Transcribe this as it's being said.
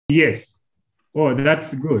yes. Oh,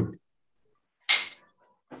 that's good.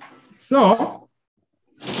 So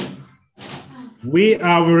we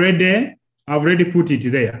have already put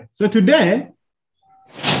it there. So today,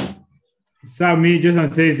 me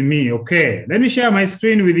just says me. Okay, let me share my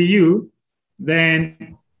screen with you.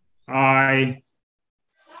 Then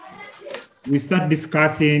we start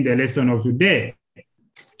discussing the lesson of today.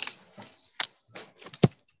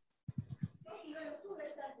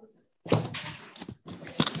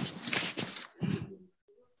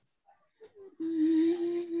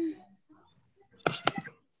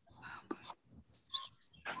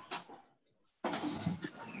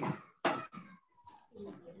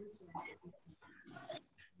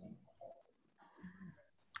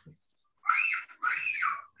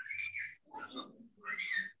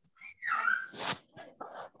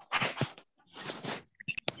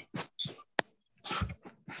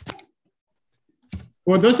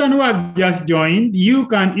 For those who have just joined, you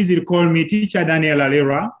can easily call me Teacher Daniel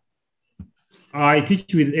Alira. I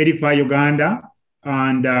teach with Edify Uganda,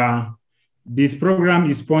 and this program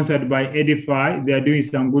is sponsored by Edify. They are doing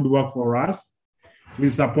some good work for us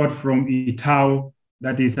with support from ITAU,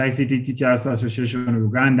 that is ICT Teachers Association of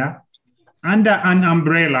Uganda, under an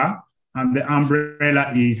umbrella, and the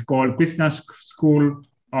umbrella is called Christian School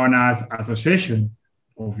Owners Association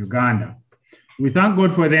of Uganda. We thank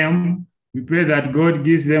God for them. We pray that God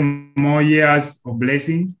gives them more years of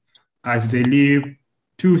blessings as they live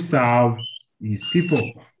to serve His people.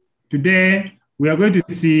 Today, we are going to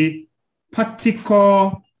see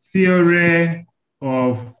particle theory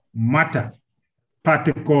of matter.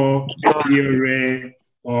 Particle theory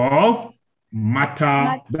of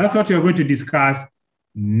matter. That's what we're going to discuss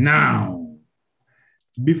now.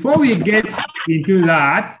 Before we get into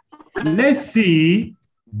that, let's see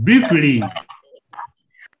briefly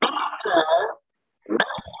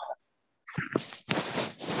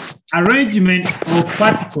arrangement of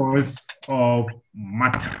particles of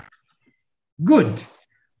matter. Good.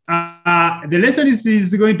 The lesson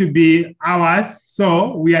is going to be ours,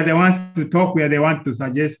 so we are the ones to talk, we are the ones to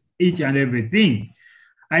suggest each and everything.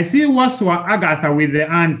 I see Waswa Agatha with the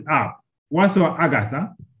hands up. Waswa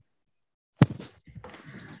Agatha.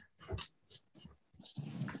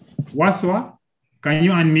 Waswa, can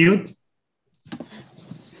you unmute?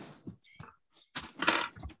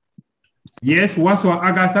 Yes, Waswa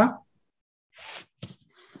Agatha.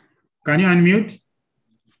 Can you unmute?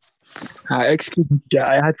 Excuse me,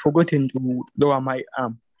 I had forgotten to lower my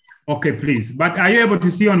arm. Okay, please. But are you able to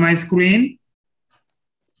see on my screen?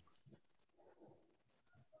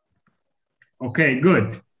 Okay,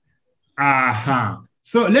 good.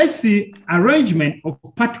 So let's see arrangement of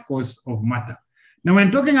particles of matter. Now,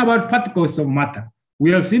 when talking about particles of matter, we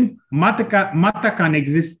have seen matter can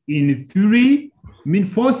exist in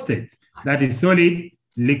four states. That is solid,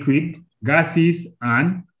 liquid, gases,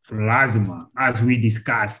 and plasma, as we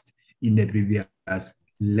discussed in the previous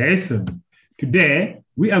lesson. Today,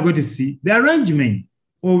 we are going to see the arrangement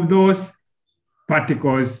of those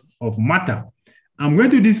particles of matter. I'm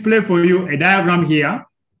going to display for you a diagram here.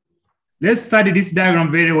 Let's study this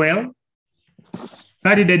diagram very well.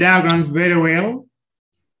 Study the diagrams very well.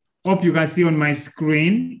 Hope you can see on my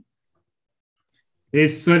screen.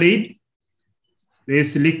 There's solid,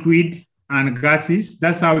 there's liquid, and gases.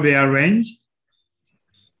 That's how they are arranged.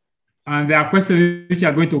 And there are questions which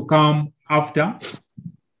are going to come after.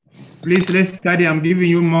 Please, let's study. I'm giving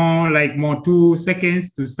you more 2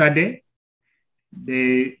 seconds to study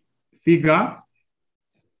the figure.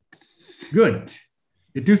 Good.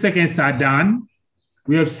 The 2 seconds are done.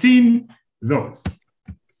 We have seen those.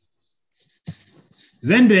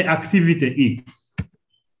 Then the activity is,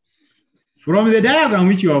 from the diagram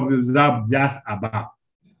which you have observed just above,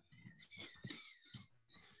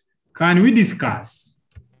 can we discuss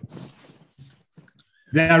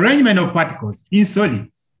the arrangement of particles in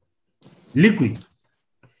solids, liquids,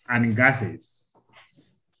 and gases?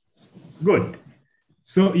 Good.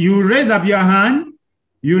 So you raise up your hand,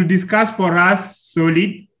 you'll discuss for us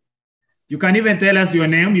solid. You can even tell us your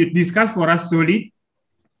name, you discuss for us solid.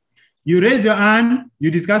 You raise your hand, you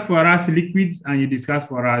discuss for us liquids, and you discuss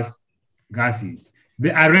for us gases.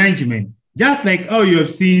 The arrangement, just like how you have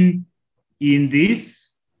seen in this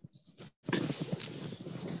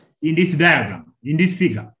diagram, in this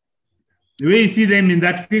figure. The way you see them in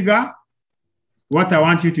that figure, what I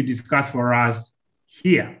want you to discuss for us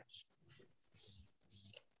here.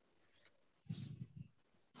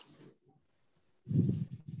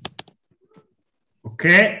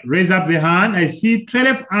 Okay, raise up the hand. I see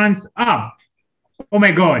 12 hands up. Oh my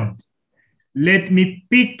God. Let me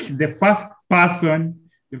pick the first person.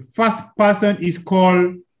 The first person is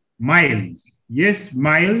called Miles. Yes,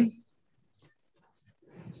 Miles.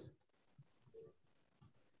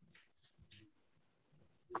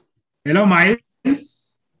 Hello,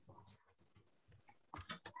 Miles.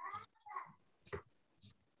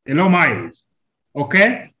 Hello, Miles.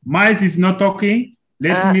 Okay, Miles is not talking.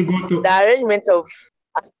 Let me go to the arrangement of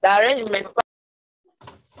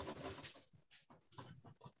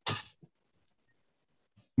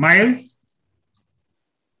Miles.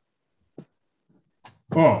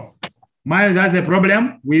 Oh, Miles has a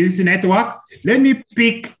problem with his network. Let me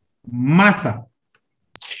pick Martha.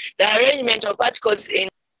 the arrangement of particles in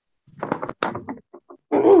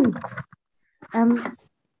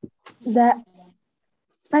the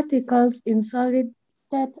particles in solid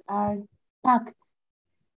state are packed.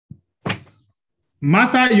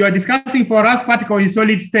 Martha, you are discussing for us particles in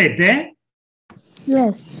solid state, eh?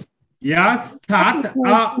 Yes. Yes, start.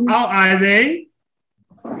 How are they?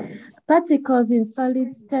 Particles in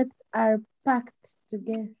solid state are packed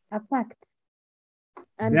together.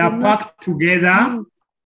 They are packed together.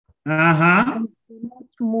 And do not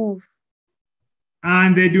move.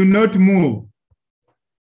 And they do not move.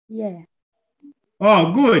 Yeah.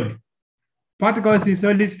 Oh, good. Particles in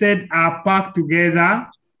solid state are packed together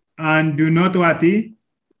and do not what?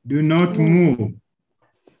 Do not move.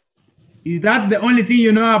 Is that the only thing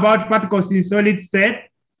you know about particles in solid state?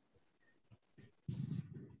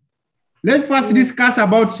 Let's first discuss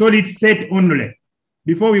about solid state only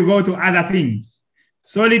before we go to other things.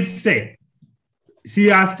 Solid state. She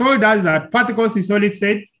has told us that particles in solid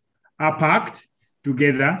state are packed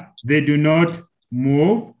together. They do not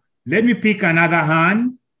move. Let me pick another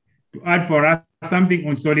hand to add for us something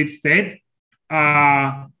on solid state.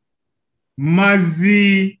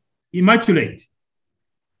 Mazi Immaculate.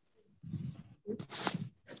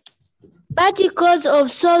 Particles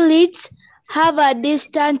of solids have a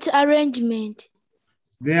distant arrangement.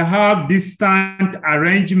 They have distant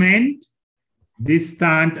arrangement.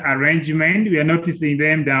 Distant arrangement. We are noticing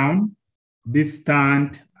them down.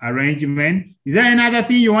 Distant arrangement. Is there another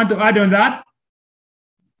thing you want to add on that?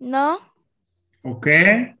 No.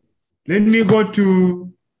 Okay. Let me go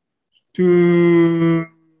to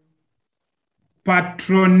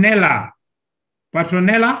Patronella.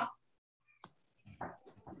 Patronella?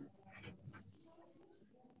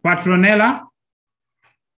 Patronella?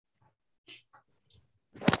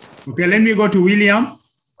 Okay, let me go to William.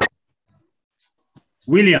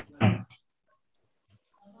 William.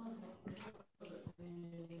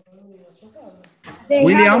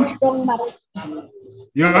 William,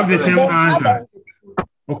 you have the same answer.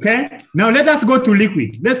 Okay, now let us go to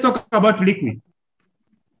liquid. Let's talk about liquid.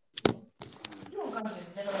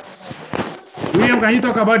 William, can you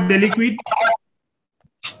talk about the liquid?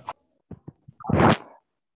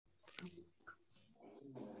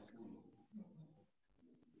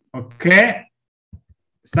 Okay.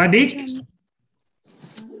 Sadiq?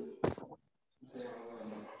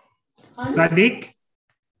 Sadiq?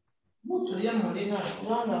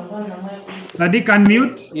 Sadiq,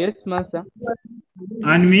 unmute. Yes, Master.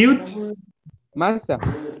 Unmute. Master.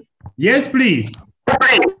 Yes, please.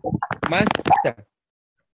 Master.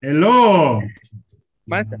 Hello.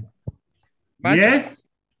 Master. Yes.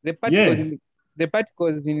 The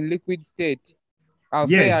particles in liquid state are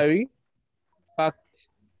fairly packed.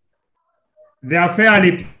 They are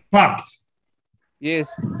fairly packed. Yes.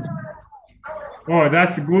 Oh,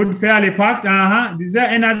 that's good. Fairly packed. Is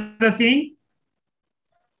there another thing?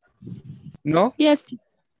 No? Yes.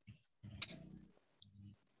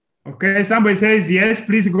 Okay, somebody says yes.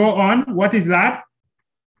 Please go on. What is that?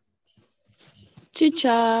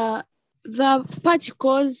 Teacher, the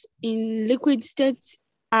particles in liquid states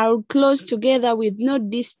are close together with no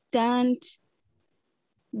distinct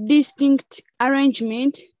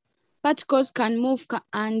arrangement. Particles can move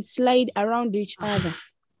and slide around each other.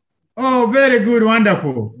 Oh, very good.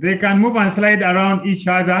 Wonderful. They can move and slide around each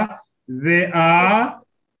other. They are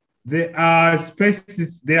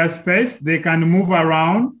spaces. They are space. They can move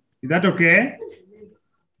around. Is that okay?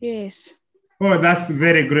 Yes. Oh, that's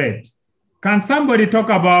very great. Can somebody talk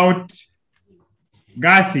about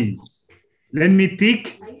gases? Let me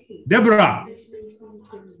pick Deborah.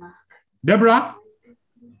 Deborah?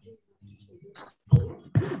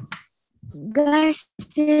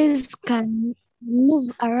 Gases can move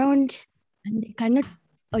around and they cannot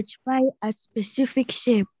occupy a specific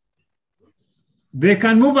shape. They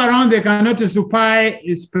can move around, they cannot occupy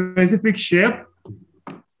a specific shape.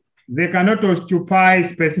 They cannot occupy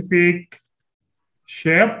specific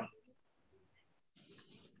shape.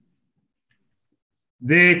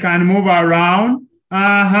 They can move around.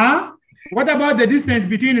 What about the distance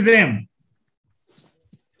between them?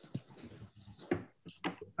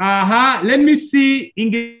 Let me see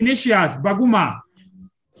Ignatius, Baguma.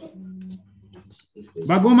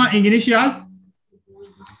 Baguma, Ignatius.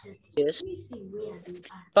 Yes.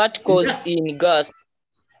 Particles in gas.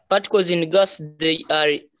 Particles in gas, they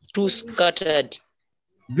are too scattered.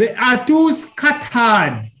 They are too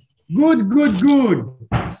scattered. Good, good, good.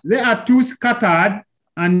 They are too scattered,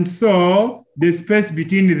 and so the space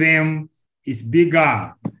between them is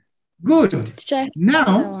bigger. Good.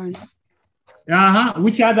 Now,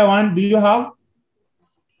 which other one do you have?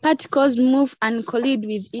 Particles move and collide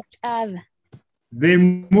with each other. They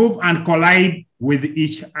move and collide with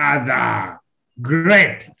each other.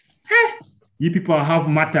 Great. You people have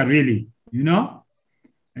matter, really, you know?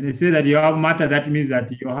 And they say that you have matter, that means that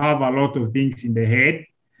you have a lot of things in the head.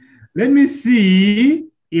 Let me see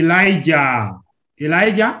Elijah.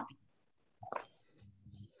 Elijah?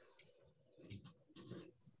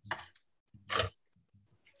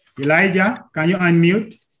 Elijah, can you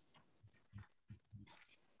unmute?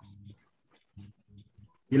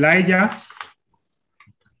 Elijah?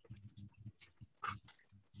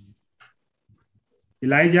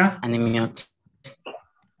 Elijah? Unmute.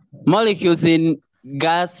 Molecules in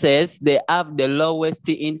gases, they have the lowest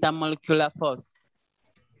intermolecular force.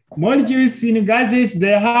 Molecules in gases,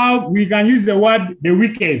 they have, we can use the word the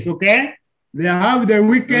weakest, okay? They have the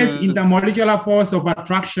weakest intermolecular force of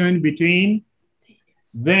attraction between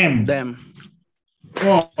them.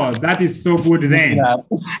 Oh, that is so good then.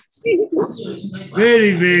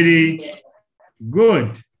 Very, very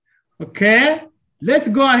good. Okay, let's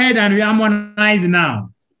go ahead and we harmonize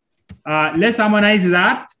now. Let's harmonize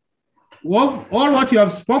that. All what you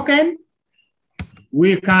have spoken,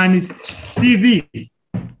 we can see this.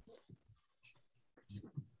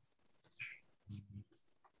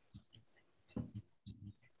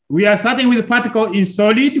 We are starting with the particle in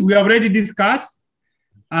solid. We already discussed,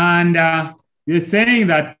 and we're saying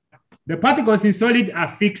that the particles in solid are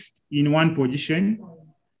fixed in one position.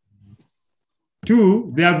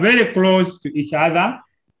 2, they are very close to each other.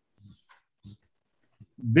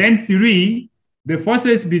 Then 3, the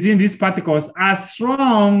forces between these particles are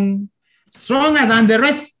strong, stronger than the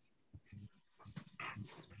rest.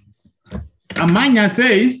 Amanya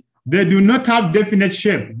says they do not have definite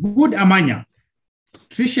shape. Good, Amanya.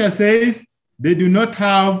 Tricia says they do not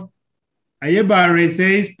have, Ayebare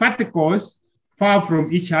says particles far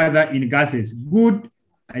from each other in gases. Good,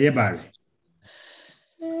 Ayebare.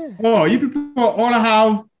 Oh, you people all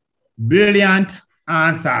have brilliant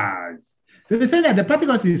answers. So they say that the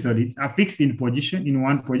particles in solids are fixed in position, in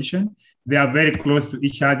one position. They are very close to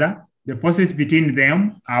each other. The forces between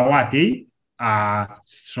them are what? They are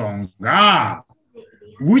stronger,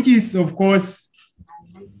 which is, of course,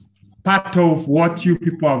 part of what you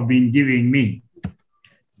people have been giving me.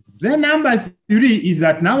 Then number 3 is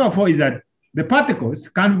that, number 4 is that the particles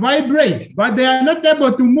can vibrate, but they are not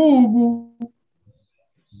able to move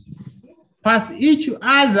past each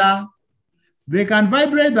other. They can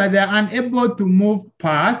vibrate, but they are unable to move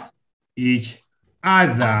past each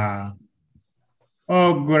other.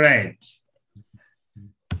 Oh, great.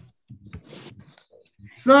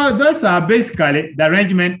 So those are basically the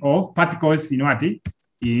arrangement of particles in what?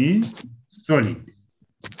 In solid.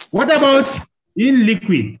 What about in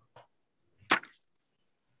liquid?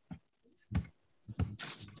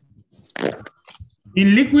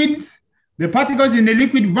 In liquids, the particles in the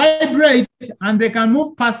liquid vibrate and they can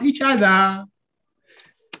move past each other.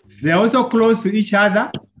 They're also close to each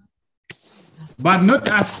other, but not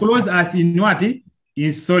as close as in what?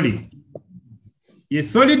 In solid. In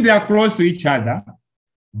solid, they are close to each other,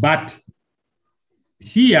 but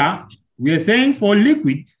here we are saying for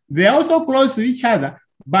liquid, they are also close to each other,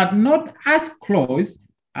 but not as close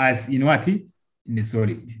as in what? In the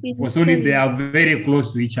solid. For solid, they are very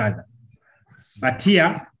close to each other. But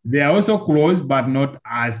here, they are also close, but not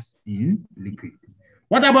as in liquid.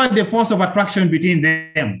 What about the force of attraction between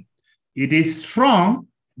them? It is strong,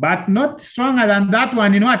 but not stronger than that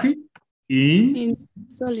one in what? In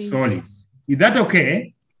solid. Is that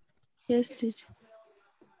okay? Yes, teacher.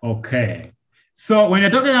 Okay. So when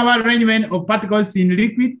you're talking about arrangement of particles in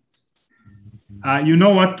liquids, you know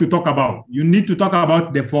what to talk about. You need to talk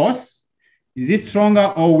about the force. Is it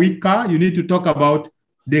stronger or weaker? You need to talk about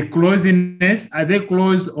the closeness. Are they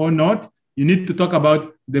close or not? You need to talk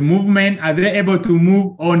about the movement. Are they able to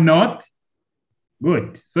move or not?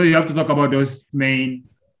 Good. So you have to talk about those main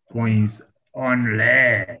points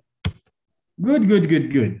only. Good, good,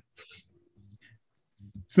 good, good.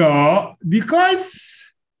 So because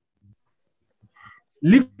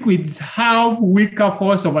liquids have weaker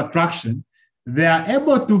force of attraction, they are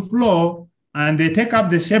able to flow and they take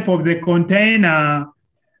up the shape of the container.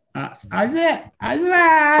 I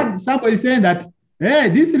somebody saying that, hey,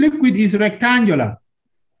 this liquid is rectangular.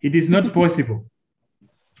 It is not possible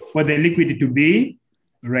for the liquid to be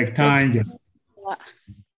rectangular.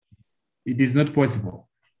 It is not possible.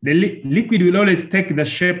 The liquid will always take the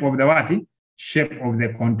shape of the what? Shape of the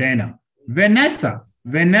container. Vanessa.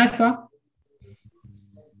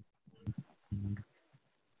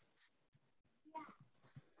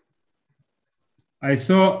 I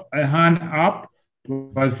saw a hand up. It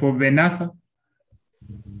was for Vanessa.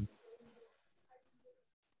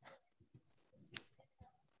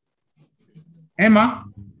 Emma,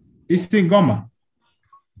 is it Goma?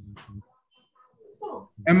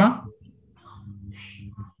 Emma?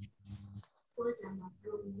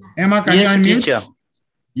 Emma, can you unmute? Teacher.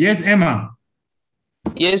 Yes, Emma.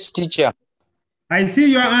 Yes, teacher. I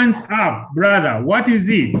see your hands up, brother. What is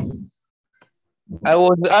it? I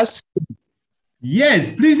was asking. Yes,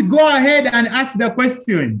 please go ahead and ask the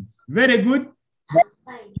questions. Very good.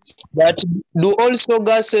 But do also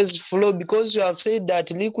gases flow? Because you have said that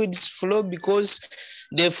liquids flow because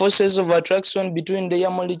the forces of attraction between their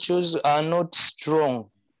molecules are not strong.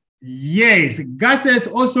 Yes, gases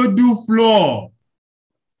also do flow.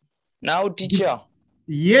 Now, teacher.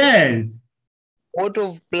 Yes. What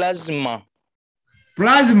of plasma?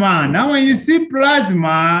 Plasma. Now, when you see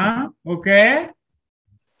plasma, okay?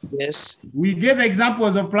 Yes. We gave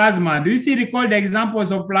examples of plasma. Do you see recall the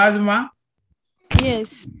examples of plasma?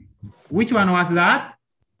 Yes. Which one was that?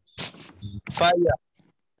 Fire.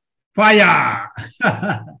 Fire.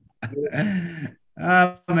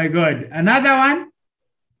 Oh my God. Another one?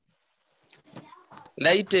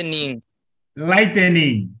 Lightning.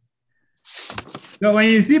 Lightning. So when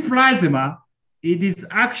you see plasma, it is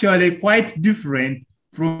actually quite different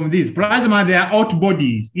from this. Plasma, they are hot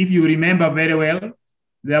bodies. If you remember very well,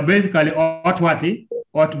 they are basically hot what?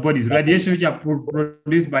 Hot bodies. Radiation which are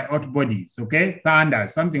produced by hot bodies. Okay, thunder,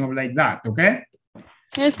 something like that. Okay.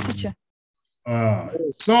 Yes, teacher.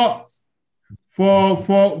 So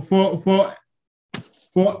for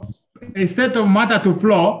a state of matter to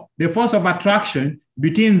flow, the force of attraction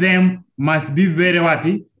between them must be very what?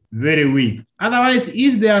 Very weak. Otherwise,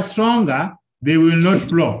 if they are stronger, they will not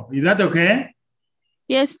flow. Is that okay?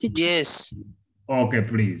 Yes, teacher. Yes. Okay,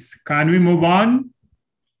 please. Can we move on?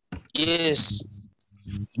 Yes.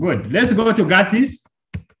 Good. Let's go to gases.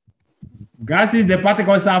 Gases, the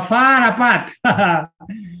particles are far apart.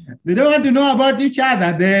 They don't want to know about each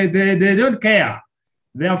other. They don't care.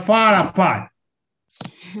 They are far apart.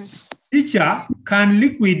 Teacher,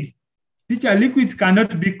 liquids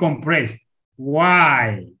cannot be compressed.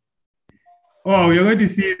 Why? Oh, you're going to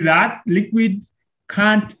see that liquids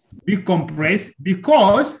can't be compressed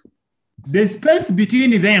because the space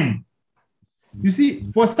between them. You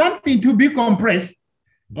see, for something to be compressed,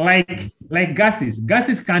 like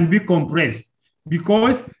gases can be compressed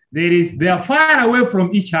because they are far away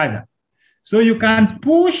from each other. So you can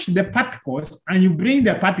push the particles and you bring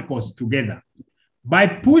the particles together. By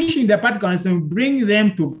pushing the particles and bring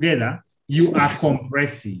them together, you are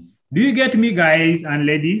compressing. Do you get me, guys and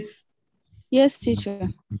ladies? Yes, teacher.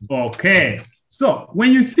 Okay. So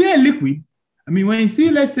when you see a liquid, when you see,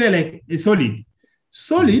 let's say, like a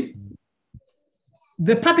solid,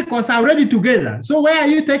 the particles are already together. So where are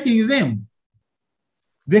you taking them?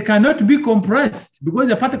 They cannot be compressed because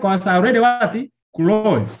the particles are already what?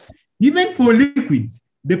 Close. Even for liquids,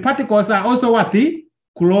 the particles are also what?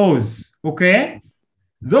 Close. Okay?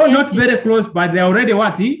 Though yes, not very close, but they're already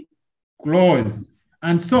what? Close.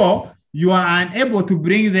 And so you are unable to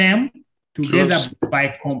bring them together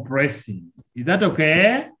by compressing. Is that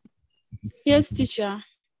okay? Yes, teacher.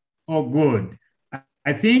 Oh, good.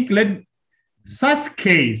 I think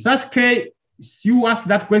Sasuke, you asked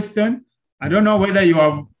that question. I don't know whether you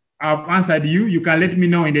have answered you. You can let me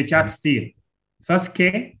know in the chat still.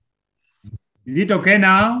 Sasuke, is it okay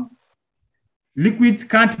now? Liquids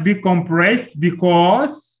can't be compressed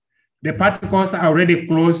because the particles are already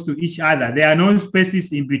close to each other. There are no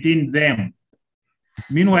spaces in between them.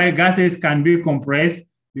 Meanwhile, gases can be compressed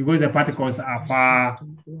because the particles are far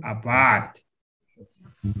apart.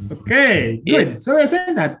 Okay, good. So we're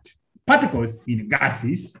saying that particles in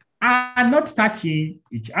gases are not touching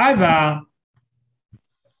each other.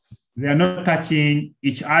 They are not touching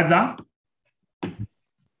each other.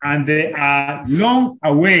 And they are long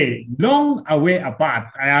away apart.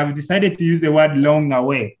 I have decided to use the word long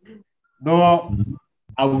away, though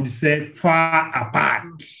I would say far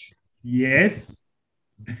apart. Yes.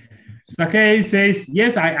 Sake says,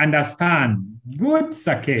 yes, I understand. Good,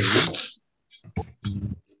 Sake.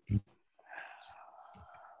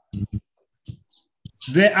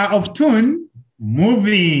 They are often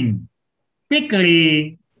moving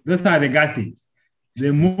quickly Those are the gases.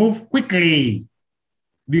 They move quickly.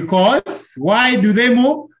 Because why do they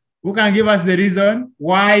move? Who can give us the reason?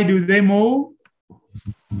 Why do they move?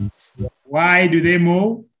 Why do they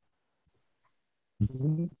move?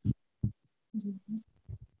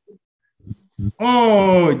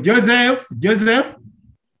 Oh, Joseph. Joseph.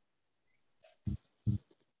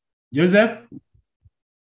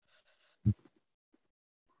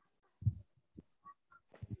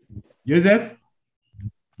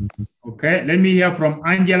 Okay, let me hear from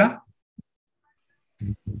Angela.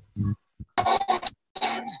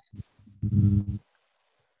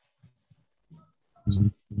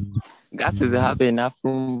 Gases have enough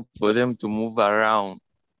room for them to move around.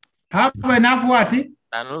 Have enough what?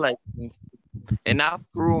 Like enough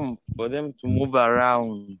room for them to move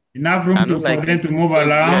around. Enough room for them to move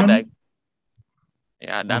around. Like,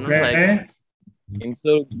 yeah, they're not like in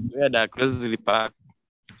so where they're closely packed.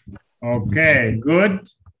 Okay, good.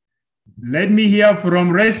 Let me hear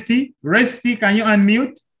from Resty. Resty, can you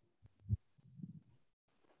unmute?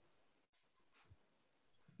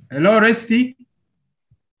 Hello, Resty.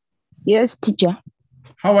 Yes, teacher.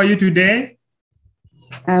 How are you today?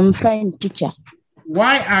 I'm fine, teacher.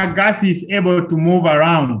 Why are gases able to move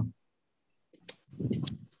around?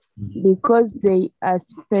 Because they are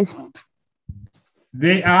spaced.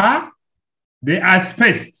 They are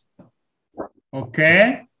spaced.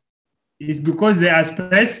 Okay. It's because they are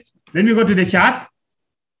spaced. Let me go to the chart.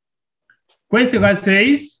 Question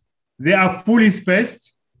says they are fully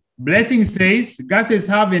spaced. Blessing says gases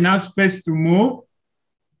have enough space to move.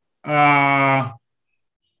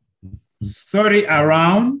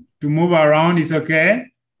 To move around is okay.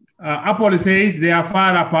 Apple says they are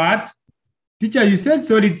far apart. Teacher, you said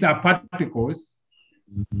solids are particles.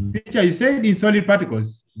 Teacher, you said in solid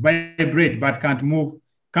particles vibrate but can't move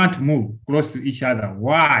close to each other.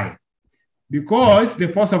 Why? Because the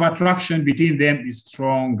force of attraction between them is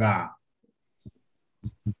stronger.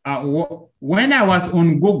 When I was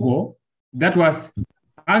on Google, that was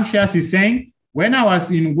Anxious is saying, when I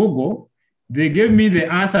was in Google, they gave me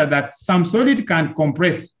the answer that some solid can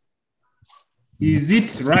compress. Is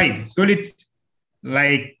it right? Solid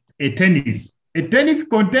like a tennis. A tennis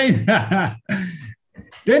contains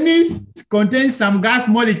some gas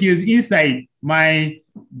molecules inside, my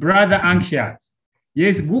brother Anxious.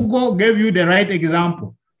 Yes, Google gave you the right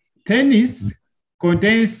example. Tennis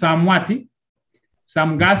contains some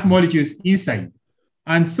gas molecules inside.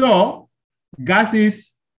 And so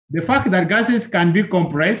gases, the fact that gases can be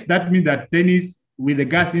compressed, that means that tennis with the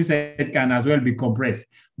gas inside can as well be compressed,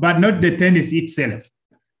 but not the tennis itself.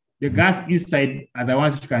 The gas inside are the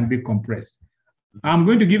ones which can be compressed. I'm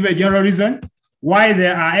going to give a general reason why they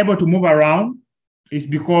are able to move around is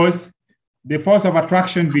because the force of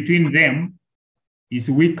attraction between them is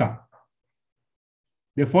weaker.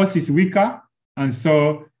 The force is weaker, and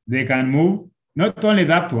so they can move. Not only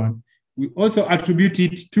that one, we also attribute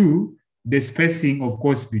it to the spacing, of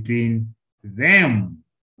course, between them.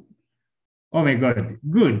 Oh my God,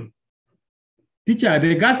 good. Teacher,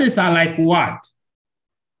 the gases are like what?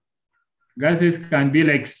 Gases can be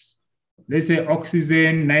like, let's say,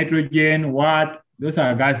 oxygen, nitrogen, what? Those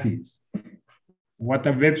are gases.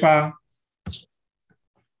 Water vapor,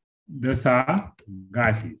 those are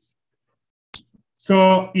gases.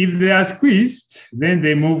 So if they are squeezed, then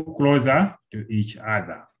they move closer to each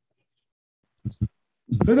other. So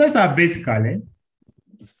those are basically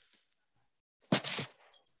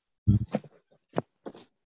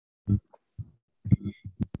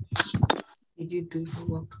Did you do the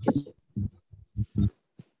work, Joseph?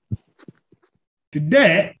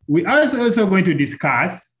 Today, we are also going to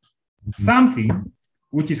discuss something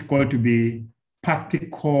which is called to be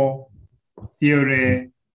particle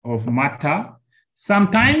theory of matter.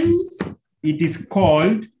 Sometimes it is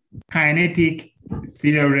called kinetic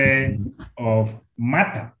theory of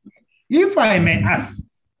matter. If I may ask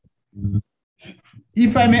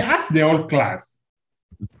the whole class,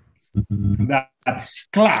 that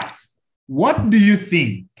class, what do you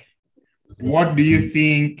think? What do you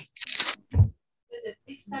think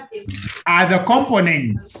are the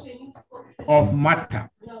components of matter?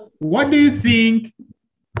 What do you think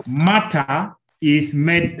matter is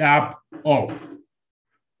made up of?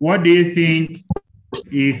 What do you think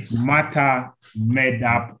is matter made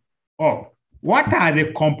up of? What are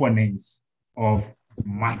the components of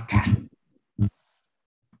matter?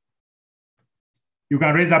 You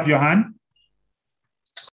can raise up your hand.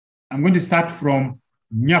 I'm going to start from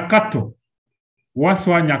Nyakato.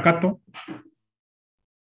 Waswa Nyakato.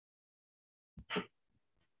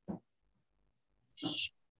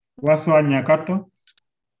 Waswa Nyakato.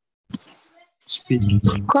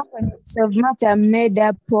 Components of matter made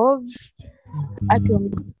up of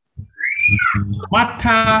atoms.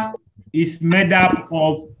 Matter is made up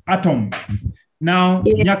of atoms. Now,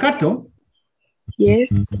 Nyakato.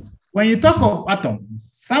 Yes. When you talk of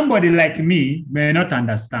atoms, somebody like me may not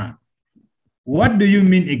understand. What do you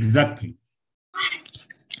mean exactly?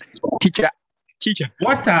 Teacher.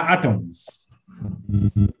 What are atoms?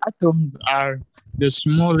 Atoms are the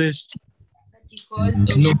smallest.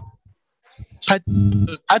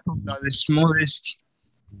 Atoms are the smallest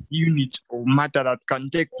unit of matter that can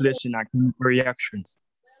take place in a chemical reaction.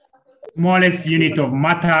 Smallest unit of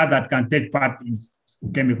matter that can take part in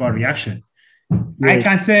chemical reaction. Yes. I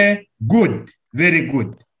can say good, very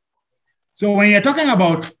good. So when you're talking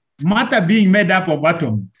about matter being made up of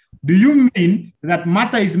atoms, do you mean that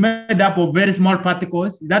matter is made up of very small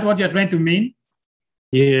particles? Is that what you're trying to mean?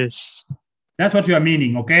 Yes. That's what you're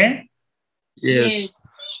meaning, okay? Yes.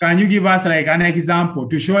 Can you give us like an example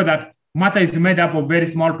to show that matter is made up of very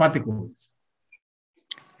small particles?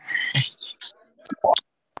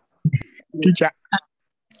 Teacher,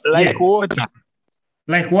 like water.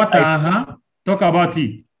 Like water, Talk about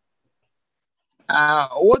it.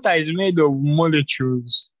 Water is made of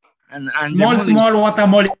molecules. And small water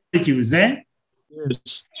molecules, eh?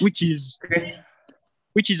 Yes, which is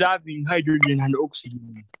having hydrogen and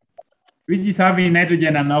oxygen. Which is having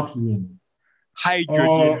nitrogen and oxygen.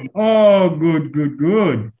 Hydrogen. Oh,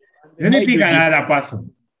 good. Let me pick another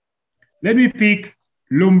person. Let me pick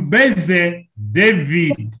Lumbeze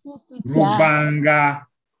David Rubanga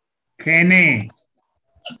Kene.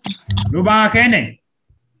 Lubanga Kene.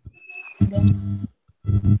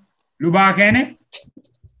 Lubanga Kene.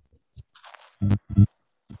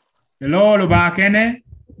 Hello, Lubanga Kene.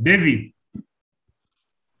 David.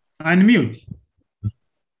 Unmute.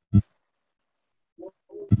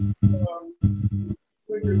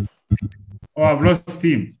 Oh, I've lost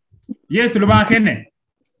him. Yes, Lubanga Kene.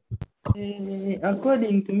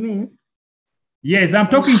 According to me. Yes, I'm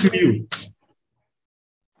talking to you.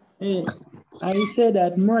 I say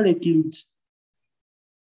that molecules.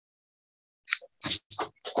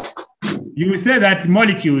 You say that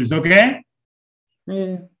molecules, okay?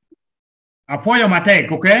 Apoyo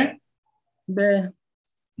matek, okay?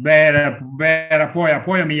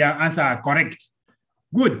 Apoyo me answer correct.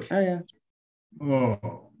 Good.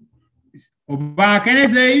 Obakene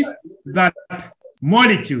says that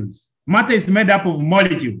molecules, matter is made up of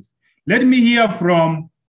molecules. Let me hear from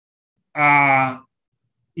Ira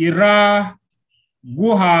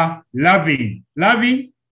Guha Lavin.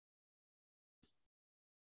 Lavin?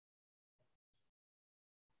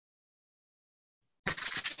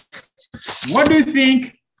 What do you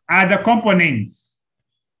think are the components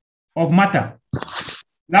of matter?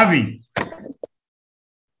 Lavin.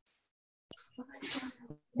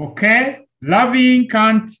 Okay, Lavin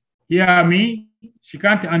can't hear me. She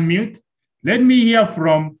can't unmute. Let me hear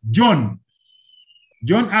from John.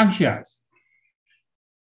 John Anxious.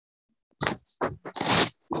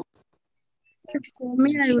 For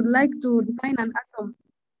me, I would like to define an atom.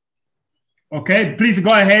 Okay, please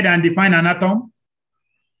go ahead and define an atom.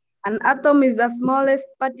 An atom is the smallest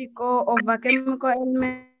particle of a chemical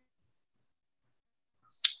element.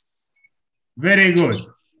 Very good.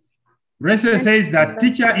 Rachel says that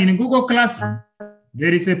teacher in Google Classroom,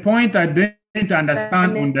 there is a point I didn't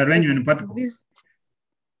understand on the arrangement particles.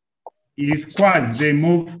 If squares, they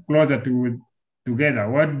move closer together.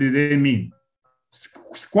 What do they mean?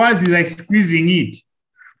 Squares is like squeezing it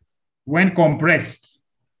when compressed.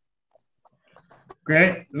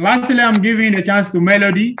 Okay. Lastly, I'm giving a chance to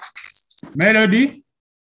Melody. Melody.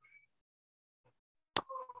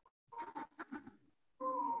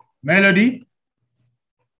 Melody.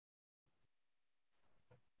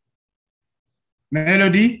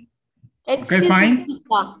 Melody. Excuse okay, fine. me,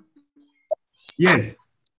 teacher. Yes.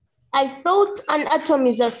 I thought an atom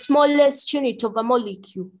is the smallest unit of a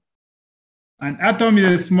molecule. An atom is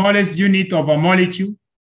the smallest unit of a molecule.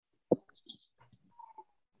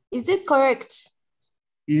 Is it correct?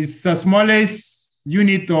 It's the smallest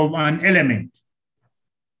unit of an element.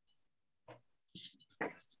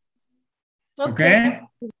 Okay?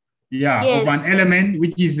 Yeah, yes. Of an element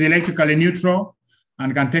which is electrically neutral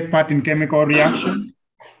and can take part in chemical reaction.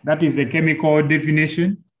 That is the chemical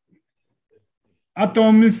definition.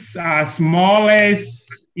 Atoms are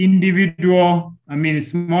smallest individual,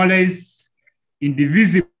 smallest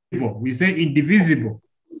indivisible. We say indivisible.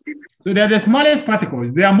 So they're the smallest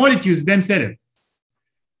particles. They are molecules themselves.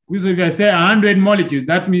 So if I say 100 molecules,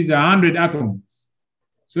 that means 100 atoms.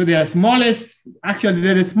 So they are smallest, actually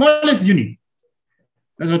they're the smallest unit.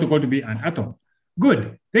 That's what we call to be an atom.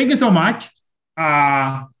 Good. Thank you so much.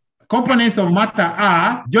 components of matter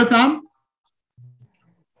are Jotham,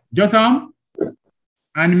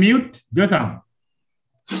 unmute, Jotham.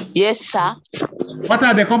 Yes, sir. What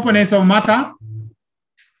are the components of matter?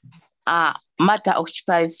 Matter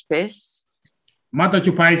occupies space. Matter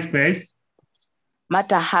occupies space.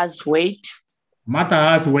 Matter has weight. Matter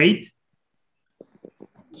has weight.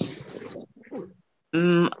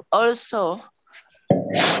 Also,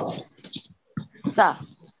 sir.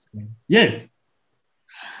 Yes.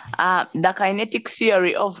 The kinetic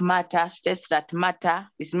theory of matter states that matter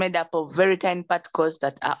is made up of very tiny particles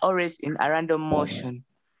that are always in a random motion.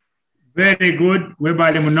 Very good.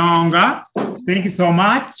 Thank you so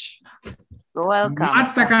much. You're welcome.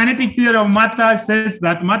 Matter kinetic theory of matter says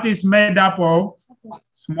that matter is made up of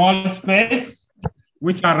small space,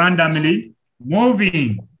 which are randomly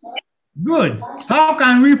moving. Good. How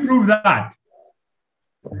can we prove that?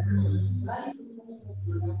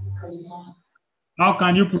 How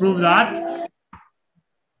can you prove that?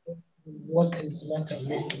 What is matter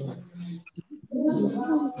making?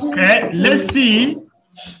 Okay, let's see.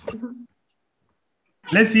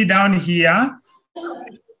 Let's see down here.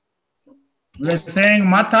 We're saying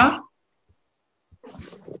matter.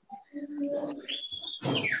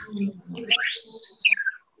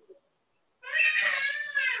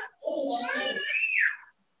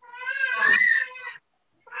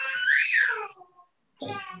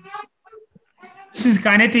 This is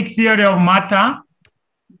kinetic theory of matter.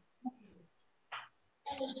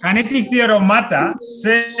 Kinetic theory of matter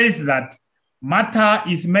says that matter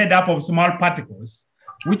is made up of small particles,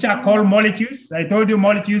 which are called molecules. I told you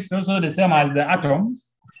molecules also the same as the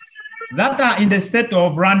atoms that are in the state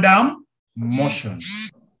of random motion.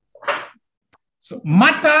 So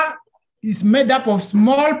matter is made up of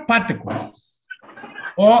small particles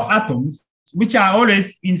or atoms, which are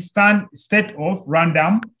always in state of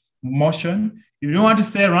random motion. If you don't want to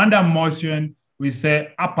say random motion, we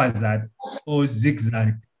say haphazard or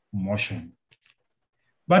zigzag motion.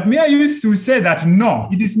 But me, I used to say that no,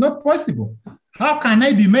 it is not possible. How can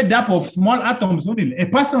I be made up of small atoms only? A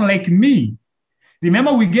person like me.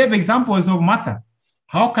 Remember, we gave examples of matter.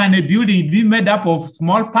 How can a building be made up of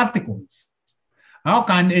small particles? How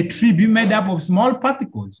can a tree be made up of small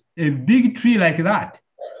particles? A big tree like that.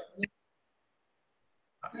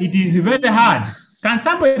 It is very hard. Can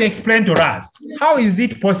somebody explain to us, how is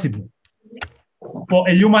it possible for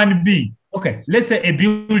a human being, okay, let's say a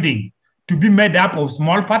building, to be made up of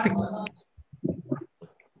small particles?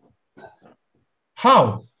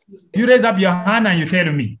 How? You raise up your hand and you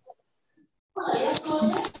tell me.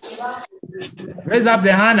 Raise up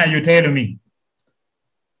the hand and you tell me.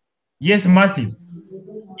 Yes, Matthew.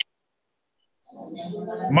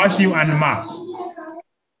 Matthew and Mark.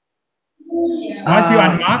 Matthew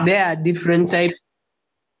and Mark. There are different types.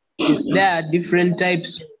 There are different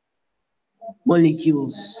types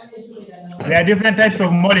molecules. There are different types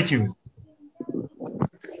of molecules.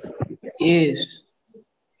 Yes.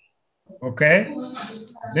 Okay.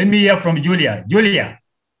 Let me hear from Julia. Julia.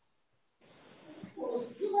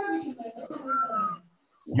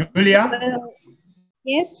 Julia?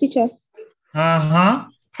 Yes, teacher. How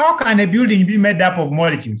can a building be made up of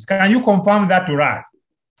molecules? Can you confirm that to us?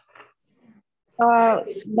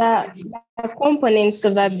 The components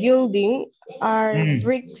of a building are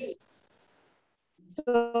bricks.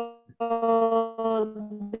 So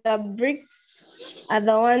the bricks are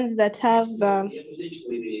the ones that have the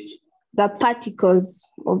particles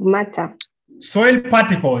of matter. Soil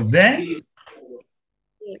particles, eh?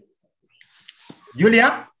 Yes.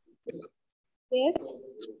 Julia? Yes.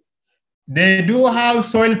 They do have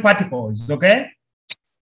soil particles, okay?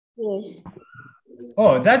 Yes.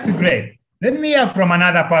 Oh, that's great. Let me hear from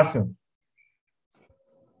another person.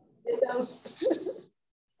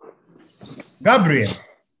 Gabriel.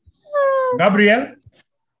 Gabriel?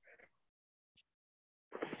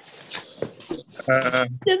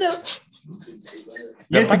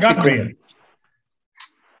 Yes, Gabriel.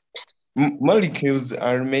 Molecules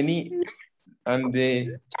are many, and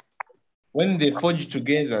when they forge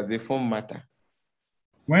together, they form matter.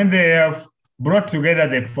 When they are brought together,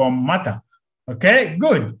 they form matter. Okay,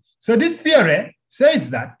 good. So this theory says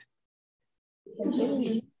that,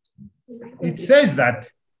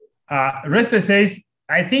 Resta says,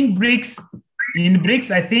 I think in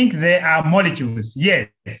bricks, I think they are molecules. Yes,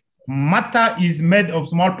 matter is made of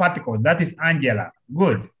small particles. That is Angela.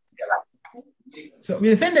 Good. So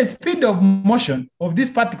we are saying the speed of motion of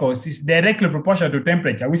these particles is directly proportional to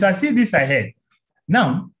temperature. We shall see this ahead.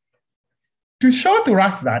 Now, to show to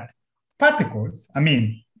us that particles,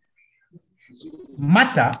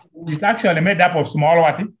 matter is actually made up of small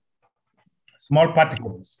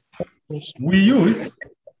particles. We use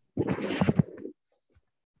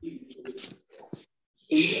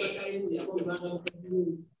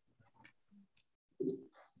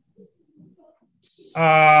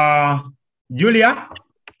Julia?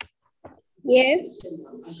 Yes.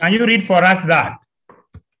 Can you read for us that?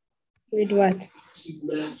 Read what?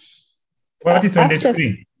 What is on the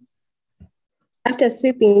screen? After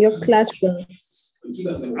sweeping your classroom.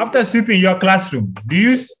 After sweeping your classroom, do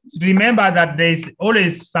you remember that there is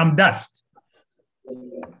always some dust?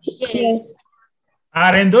 Yes.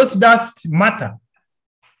 Are those dust matter?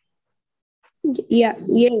 Yeah.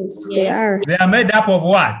 Yes, they are. They are made up of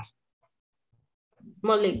what?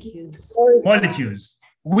 Molecules. Molecules,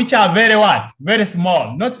 which are very what? Very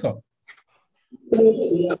small, not so?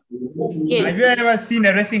 Yes. Have you ever seen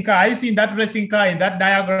a racing car? Have you seen that racing car in that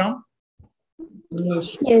diagram?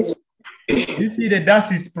 Yes. You see the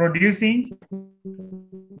dust is producing?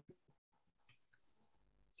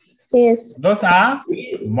 Yes. Those are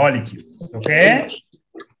molecules, okay?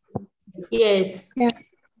 Yes. Yeah.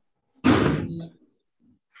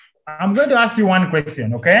 I'm going to ask you one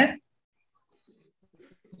question, okay?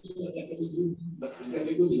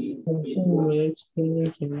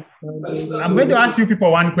 I'm going to ask you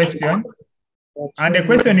people one question, and the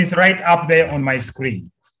question is right up there on my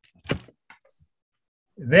screen.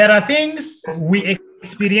 There are things we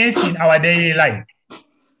experience in our daily life,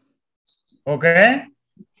 okay?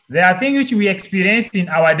 There are things which we experience in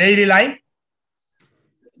our daily life,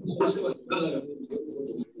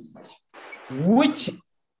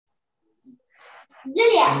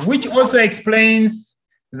 which also explains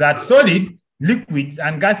that solid, liquids,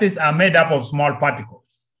 and gases are made up of small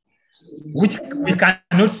particles, which we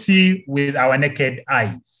cannot see with our naked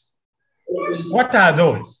eyes. What are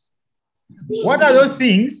those? What are those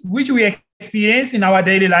things which we experience in our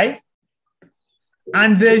daily life?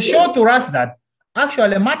 And they show to us that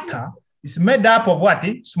actually matter is made up of what?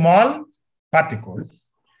 Small particles,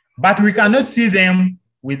 but we cannot see them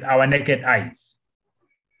with our naked eyes.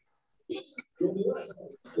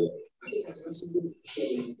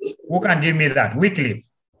 Who can give me that? Wycliffe.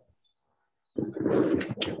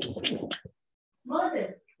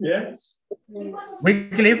 Yes.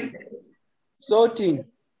 Wycliffe. Sorting.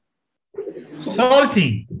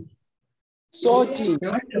 Salting. Sorting.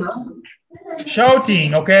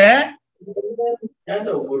 Shouting, okay?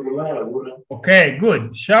 Okay,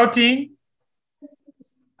 good. Shouting.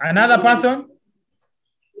 Another person?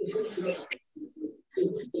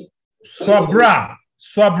 Sobra.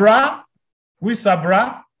 Sobra. Who is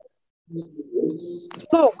Sobra?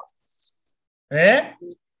 Smoke. Eh?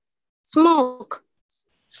 Smoke.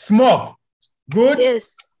 Smoke. Good.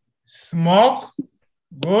 Yes. Smoke.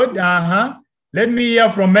 Good. Let me hear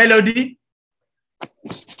from Melody.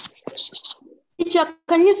 Teacher,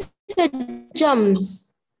 can you say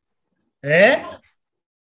germs? Eh?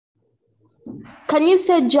 Can you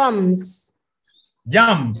say germs?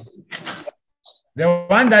 Germs. The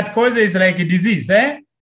one that causes like a disease, eh?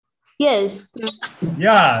 Yes.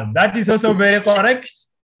 Yeah, that is also very correct.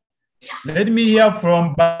 Let me hear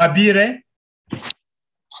from Babire.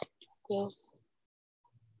 Yes.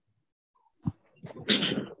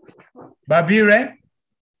 Babire.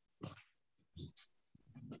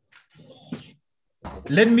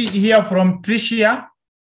 Let me hear from Tricia.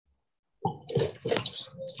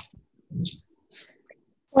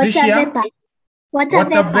 Water vapor. Water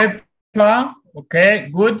vapor. Vapor. Okay,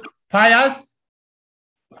 good. Pius.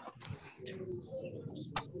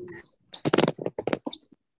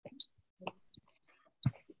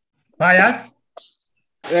 Pius.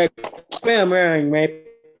 I'm wearing my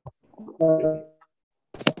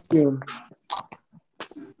perfume.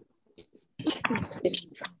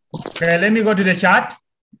 Okay, let me go to the chat.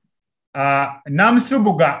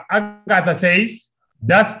 Namsubuga Agatha says,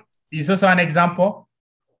 dust is also an example.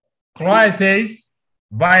 Chloe says,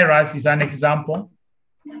 virus is an example.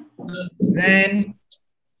 Then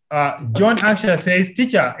John Asher says,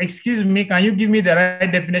 teacher, excuse me, can you give me the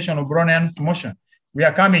right definition of Brownian motion? We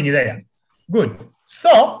are coming there. Good.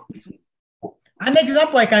 So, an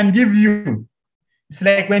example I can give you, it's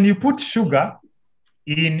like when you put sugar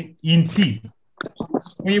in tea.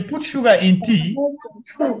 When you put sugar in tea,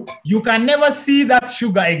 you can never see that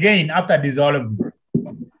sugar again after dissolving.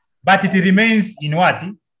 But it remains in what?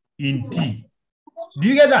 In tea. Do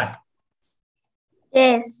you get that?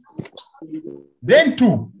 Yes. Then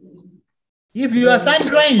two, if you are sun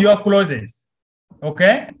drying your clothes,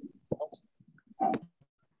 okay?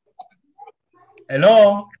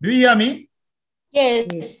 Hello, do you hear me?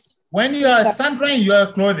 Yes. When you are sun drying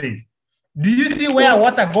your clothes, do you see where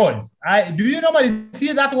water goes? Do you normally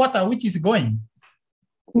see that water which is going?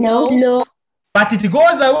 No. But it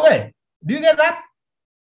goes away. Do you get that?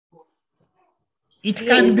 It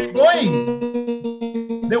can be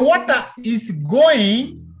going. The water is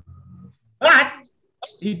going, but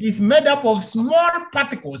it is made up of small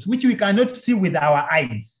particles which we cannot see with our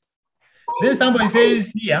eyes. Then somebody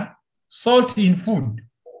says here, salt in food.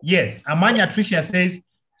 Yes. Amanya Tricia says,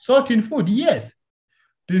 salt in food. Yes.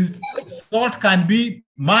 The salt can be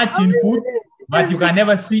much in food, but you can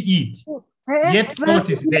never see it. Yet salt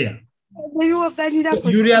is there.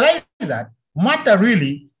 You realize that matter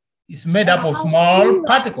really is made up of small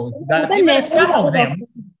particles that even some of them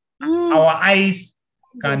our eyes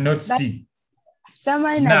cannot see.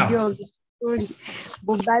 Now,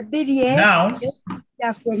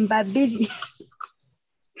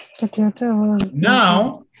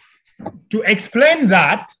 to explain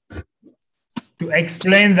that,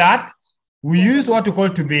 we use what we call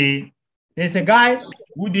to be, there's a guy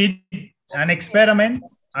who did an experiment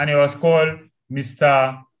and he was called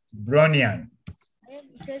Mr. Brownian.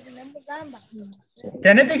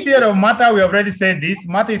 Kinetic theory of matter, we already said this.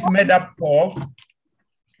 Matter is made up of,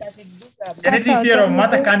 kinetic theory of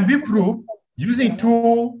matter can be proved using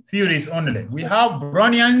two theories only. We have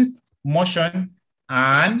Brownian's motion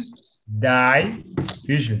and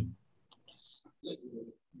diffusion.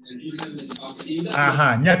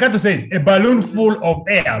 Nyakato says, a balloon full of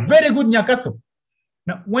air. Very good, Nyakato.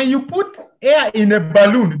 Now, when you put air in a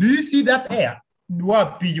balloon, do you see that air?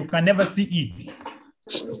 You can never see it.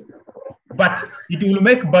 But it will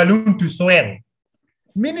make balloon to swell,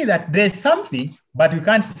 meaning that there's something, but we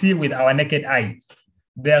can't see with our naked eyes.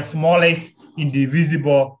 The smallest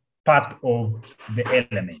indivisible part of the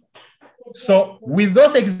element. So with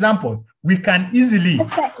those examples, we can easily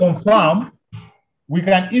confirm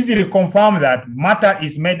that matter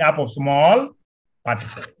is made up of small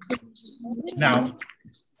particles. Now,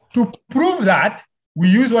 to prove that, we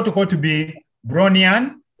use what we call to be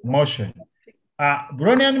Brownian motion.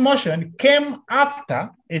 Brownian motion came after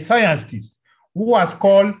a scientist who was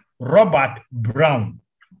called Robert Brown.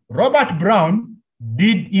 Robert Brown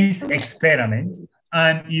did his experiment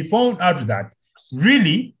and he found out that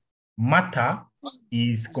really matter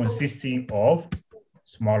is consisting of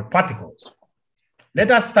small particles. Let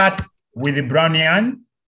us start with the Brownian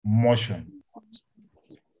motion.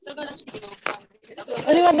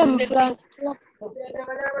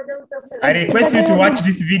 I request you to watch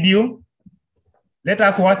this video. Let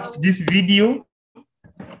us watch this video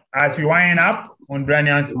as we wind up on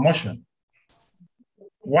Brownian's motion.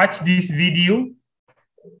 Watch this video.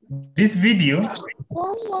 This video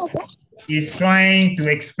is trying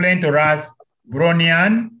to explain to us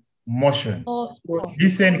Brownian motion.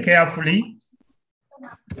 Listen carefully.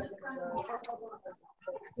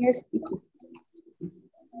 Yes.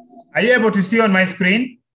 Are you able to see on my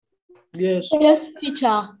screen? Yes. Yes,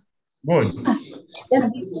 teacher. Good.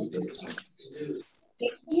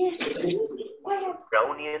 Yes.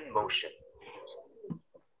 Brownian motion.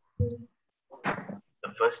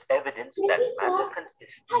 The first evidence that matter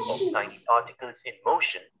consists of tiny particles in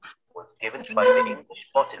motion was given by the English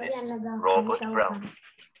botanist Robert Brown.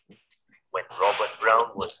 When Robert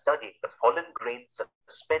Brown was studying the pollen grains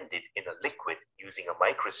suspended in a liquid using a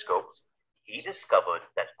microscope, he discovered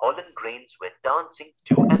that pollen grains were dancing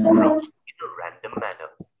to and fro in a random manner.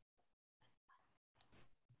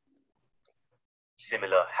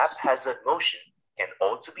 Similar haphazard motion can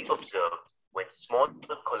also be observed when small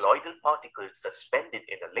colloidal particles suspended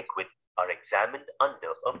in a liquid are examined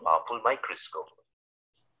under a powerful microscope.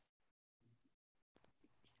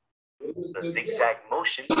 The zigzag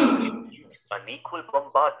motion induces unequal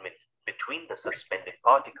bombardment between the suspended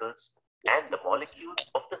particles and the molecules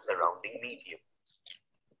of the surrounding medium.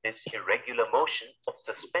 This irregular motion of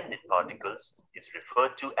suspended particles is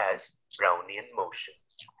referred to as Brownian motion.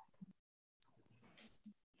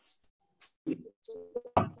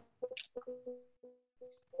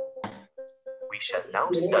 We shall now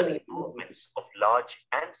study movements of large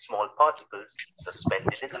and small particles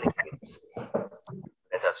suspended in liquids.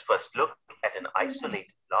 Let us first look at an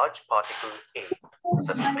isolated large particle A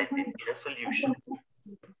suspended in a solution.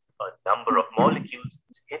 A number of molecules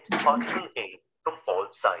hit particle A from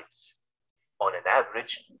all sides. On an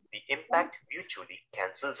average, the impact mutually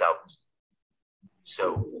cancels out.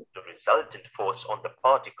 So, the resultant force on the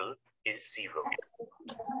particle is 0.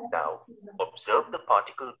 Now, observe the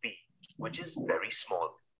particle B, which is very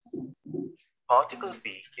small. Particle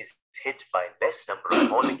B is hit by less number of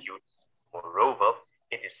molecules. Moreover,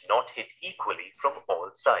 it is not hit equally from all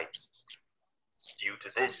sides. Due to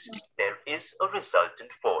this, there is a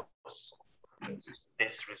resultant force.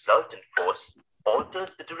 This resultant force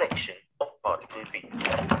alters the direction of particle B.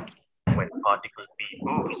 When particle B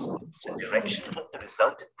moves, the direction of the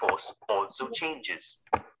resultant force also changes,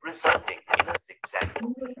 resulting in a zigzag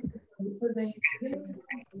example.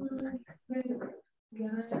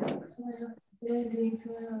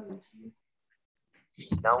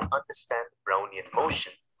 Now understand Brownian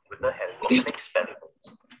motion with the help of an experiment.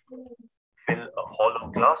 Fill a hollow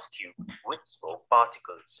glass cube with smoke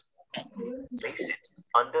particles. Place it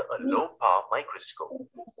under a low-power microscope.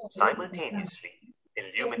 Simultaneously,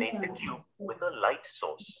 illuminate the cube with a light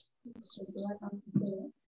source.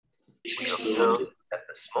 We observe that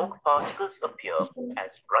the smoke particles appear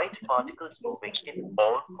as bright particles moving in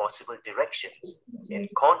all possible directions, in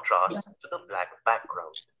contrast to the black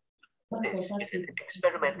background. This is an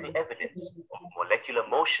experimental evidence of molecular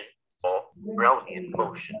motion or Brownian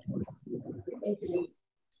motion.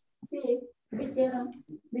 This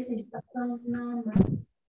is the account number.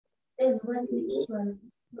 Everyone is equal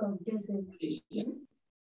from Joseph.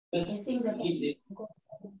 I think that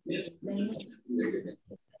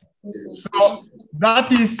so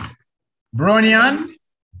that is Brownian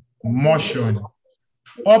motion.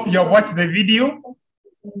 Hope you watched the video.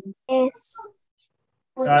 Yes.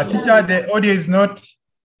 Teacher, the audio is not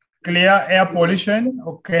clear. Air pollution.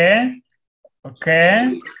 Okay.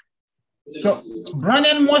 Okay. So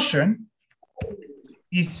Brownian motion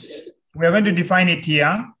is, we are going to define it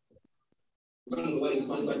here.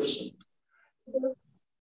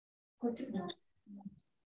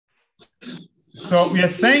 So we are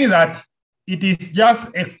saying that it is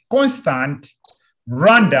just a constant,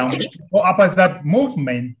 random, or opposite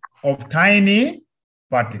movement of tiny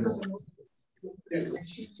particles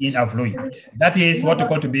in a fluid. That is what we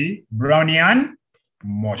call to be Brownian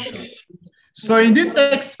motion. So in this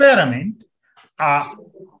experiment,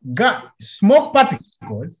 smoke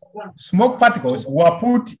particles were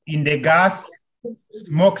put in the gas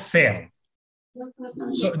smoke cell.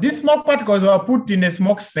 So these smoke particles were put in a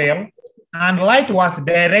smoke cell and light was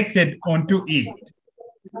directed onto it.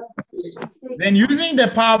 Then using the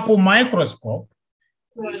powerful microscope,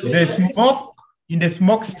 the smoke in the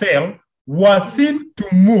smoke cell was seen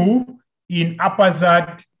to move in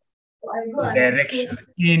opposite direction,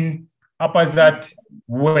 in opposite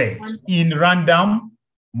way, in random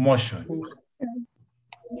motion.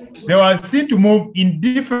 They were seen to move in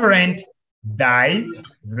different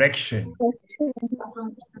directions.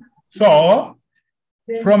 So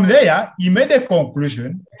from there, he made a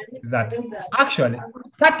conclusion that actually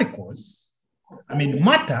particles,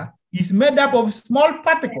 matter is made up of small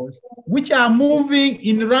particles which are moving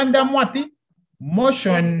in random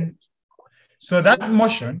motion. So that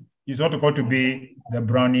motion is what we call to be the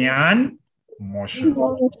Brownian motion.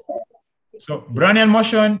 So Brownian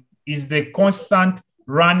motion is the constant,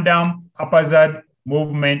 random, opposite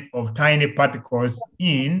movement of tiny particles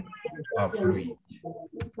in a fluid.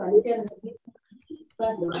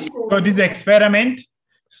 So this experiment,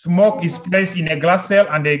 smoke is placed in a glass cell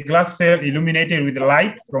and the glass cell illuminated with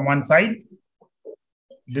light from one side.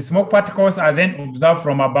 The smoke particles are then observed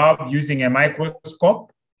from above using a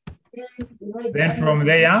microscope. Then from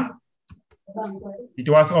there, it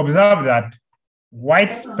was observed that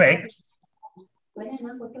white specks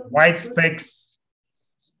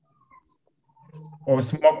of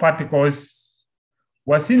smoke particles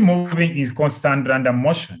were seen moving in constant random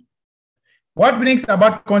motion. What brings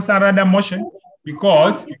about constant random motion?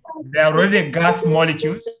 Because there are already gas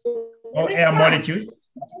molecules or air molecules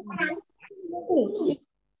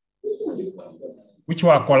which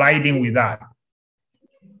were colliding with that.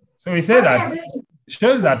 So we say that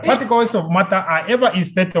shows that particles of matter are ever in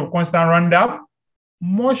state of constant random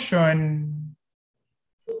motion.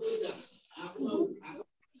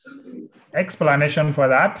 Explanation for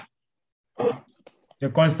that: the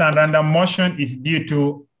constant random motion is due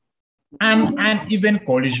to an uneven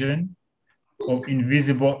collision of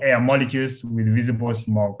invisible air molecules with visible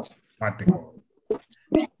smoke particles.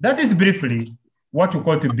 That is briefly what we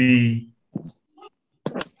call to be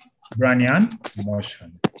Brownian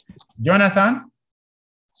motion. Jonathan?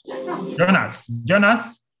 Jonas?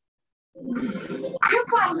 Jonas?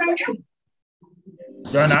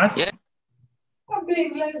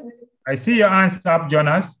 I see your hands up,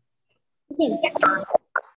 Jonas.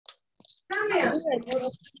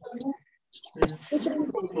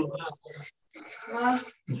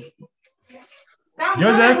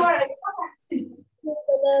 Joseph?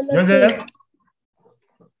 Joseph?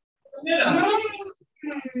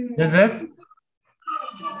 Joseph?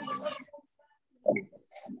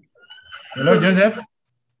 Hello, Joseph?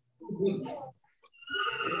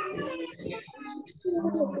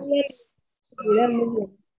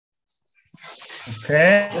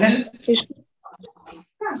 Okay.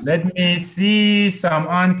 Let me see some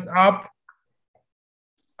hands up.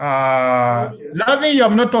 Loving, you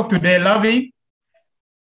have not talked today, Loving.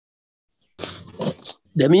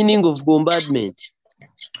 The meaning of bombardment.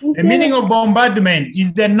 The meaning of bombardment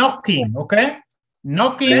is the knocking, okay?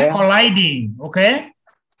 Knocking, Yeah. colliding, okay?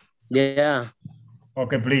 Yeah.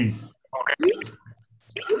 Okay, please.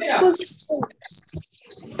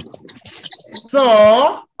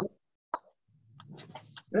 So,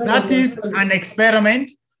 that is an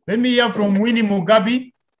experiment. Let me hear from Winnie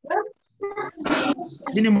Mugabe.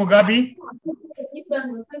 Winnie Mugabe.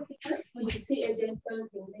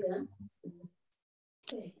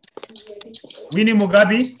 Winnie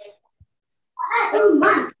Mugabe.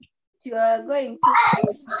 You are going to.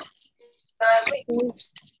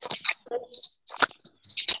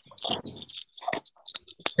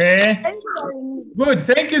 Okay. Good.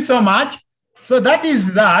 Thank you so much. So that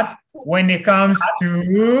is that when it comes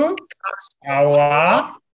to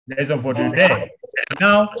our lesson for today.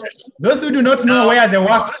 Now, those who do not know where the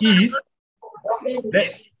work is,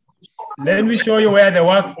 let me show you where the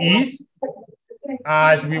work is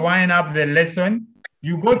as we wind up the lesson.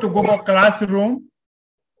 You go to Google Classroom.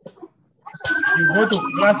 You go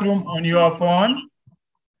to Classroom on your phone.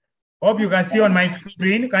 Hope you can see on my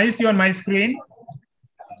screen. Can you see on my screen?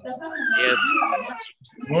 Yes.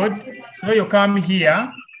 Good. So you come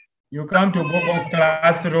here. You come to Google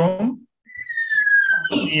Classroom.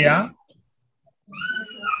 Here.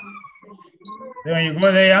 Then when you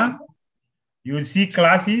go there, you see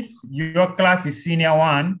classes. Your class is senior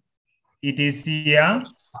 1. It is here.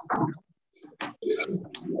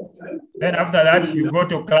 Then after that, you go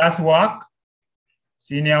to classwork,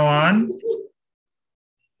 senior 1.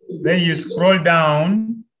 Then you scroll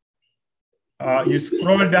down. You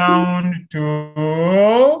scroll down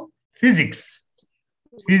to physics.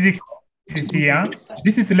 Physics is here.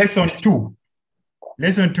 This is lesson 2.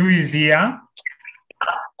 Lesson 2 is here.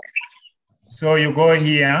 So you go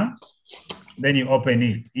here, then you open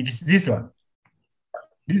it. It is this one.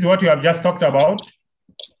 This is what you have just talked about.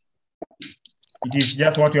 It is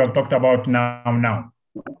just what you have talked about now.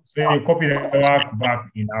 So you copy the work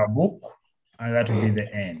back in our book, and that will be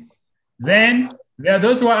the end. Then there are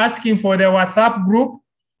those who are asking for the WhatsApp group.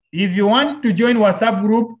 If you want to join WhatsApp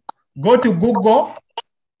group, go to Google.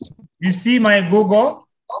 You see my Google.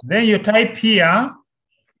 Then you type here,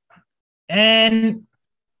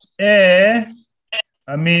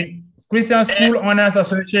 Christian School Owners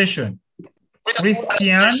Association. Christian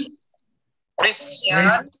School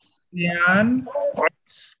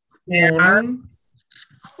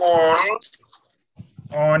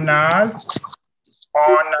Owners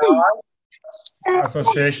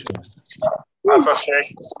Association.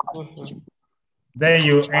 Then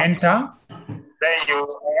you enter.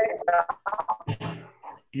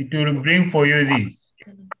 It will bring for you this.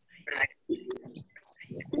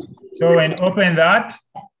 So when open that,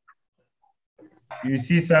 you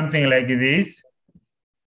see something like this.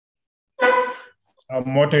 A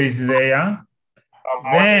motto is there.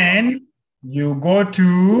 Then you go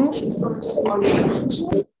to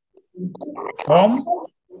home.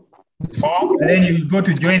 And then you go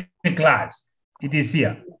to join class. It is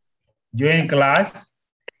here. Join class.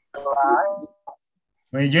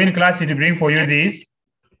 When you join class, it will bring for you this.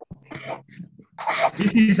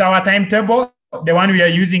 This is our timetable, the one we are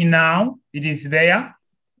using now. It is there.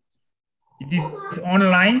 It is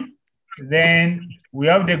online. Then we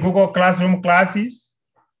have the Google Classroom classes.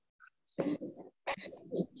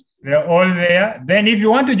 They're all there. Then if you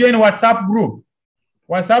want to join WhatsApp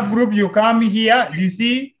group, you come here, you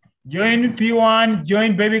see, join P1,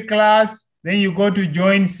 join baby class, then you go to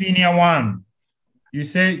join senior 1. You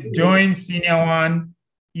say join senior 1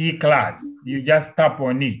 e-class. You just tap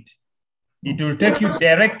on it. It will take you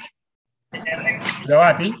direct to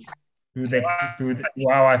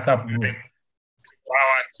our WhatsApp group.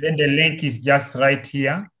 Then the link is just right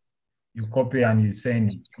here. You copy and you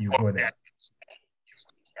send it. You go there.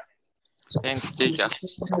 Thanks, teacher.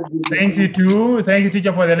 Thank you too. Thank you,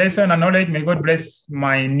 teacher, for the lesson and knowledge. May God bless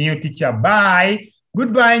my new teacher. Bye.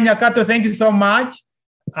 Goodbye, Nyakato. Thank you so much.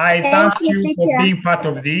 I thank you for being part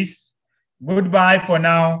of this. Goodbye for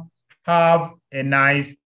now. Have a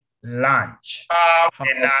nice lunch.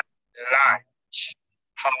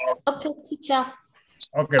 Okay, teacher.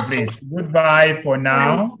 Okay, please. Goodbye for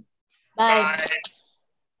now. Bye.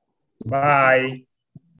 Bye.